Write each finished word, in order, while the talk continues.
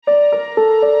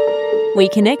We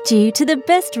connect you to the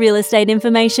best real estate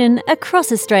information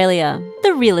across Australia.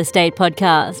 The Real Estate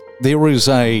Podcast. There is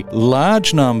a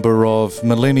large number of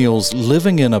millennials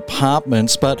living in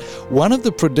apartments, but one of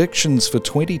the predictions for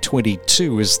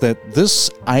 2022 is that this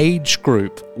age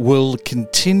group will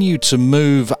continue to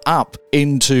move up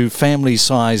into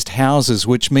family-sized houses,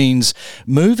 which means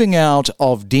moving out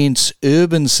of dense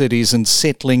urban cities and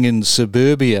settling in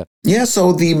suburbia. Yeah,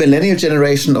 so the millennial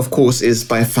generation, of course, is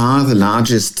by far the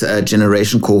largest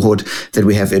generation cohort that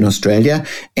we have in Australia,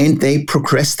 and they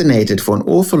procrastinated for an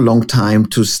awful long time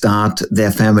to start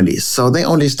their families. So they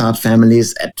only start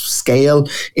families at scale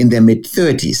in their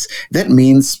mid-30s. That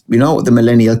means, the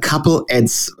millennial couple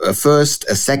adds a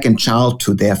second child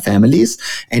to their families,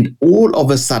 and all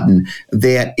of a sudden,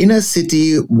 their inner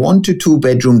city 1 to 2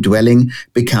 bedroom dwelling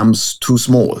becomes too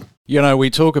small. We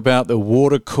talk about the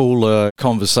water cooler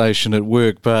conversation at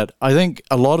work, but I think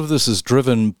a lot of this is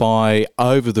driven by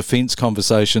over-the-fence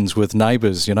conversations with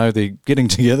neighbours. They're getting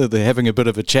together, they're having a bit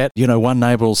of a chat. One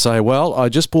neighbour will say, well, I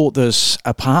just bought this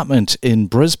apartment in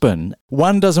Brisbane.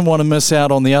 One doesn't want to miss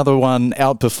out on the other one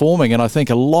outperforming, and I think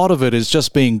a lot of it is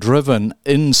just being driven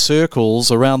in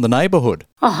circles around the neighbourhood.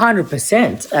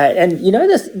 100%.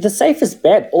 And the safest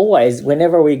bet always,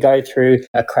 whenever we go through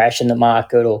a crash in the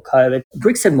market or COVID,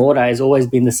 bricks and mortar has always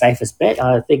been the safest bet.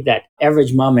 I think that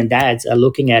average mum and dads are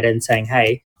looking at it and saying,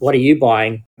 hey, what are you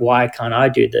buying? Why can't I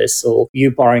do this? Or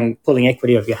you pulling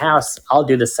equity of your house, I'll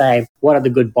do the same. What are the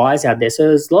good buys out there? So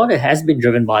there's a lot, it has been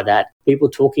driven by that. People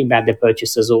talking about their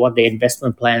purchases or what their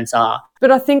investment plans are. But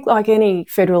I think like any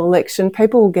federal election,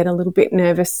 people will get a little bit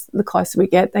nervous the closer we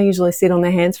get. They usually sit on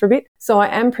their hands for a bit. So I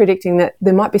am predicting that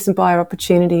there might be some buyer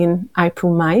opportunity in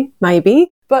April, May, maybe.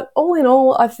 But all in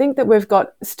all, I think that we've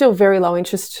got still very low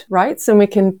interest rates, and we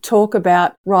can talk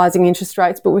about rising interest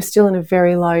rates, but we're still in a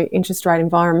very low interest rate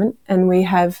environment, and we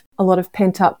have a lot of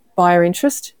pent-up buyer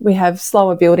interest. We have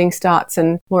slower building starts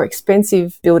and more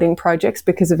expensive building projects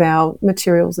because of our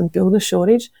materials and builder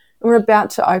shortage. We're about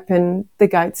to open the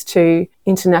gates to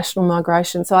international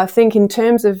migration. So I think in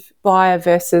terms of buyer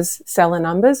versus seller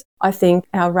numbers, I think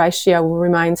our ratio will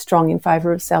remain strong in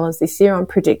favour of sellers this year. I'm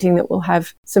predicting that we'll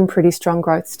have some pretty strong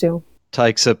growth still.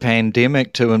 Takes a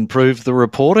pandemic to improve the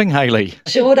reporting, Hayley.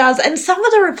 Sure does. And some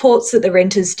of the reports that the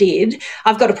renters did,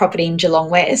 I've got a property in Geelong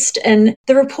West, and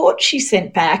the report she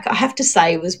sent back, I have to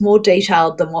say, was more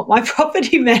detailed than what my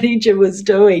property manager was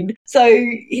doing. So,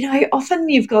 often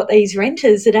you've got these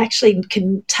renters that actually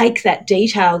can take that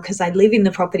detail because they live in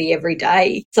the property every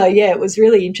day. So, it was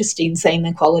really interesting seeing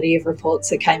the quality of reports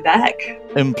that came back.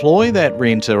 Employ that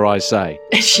renter, I say.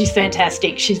 She's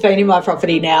fantastic. She's been in my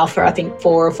property now for, I think,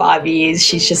 4 or 5 years.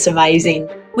 She's just amazing.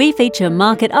 We feature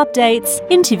market updates,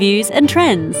 interviews and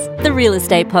trends. The Real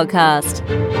Estate Podcast.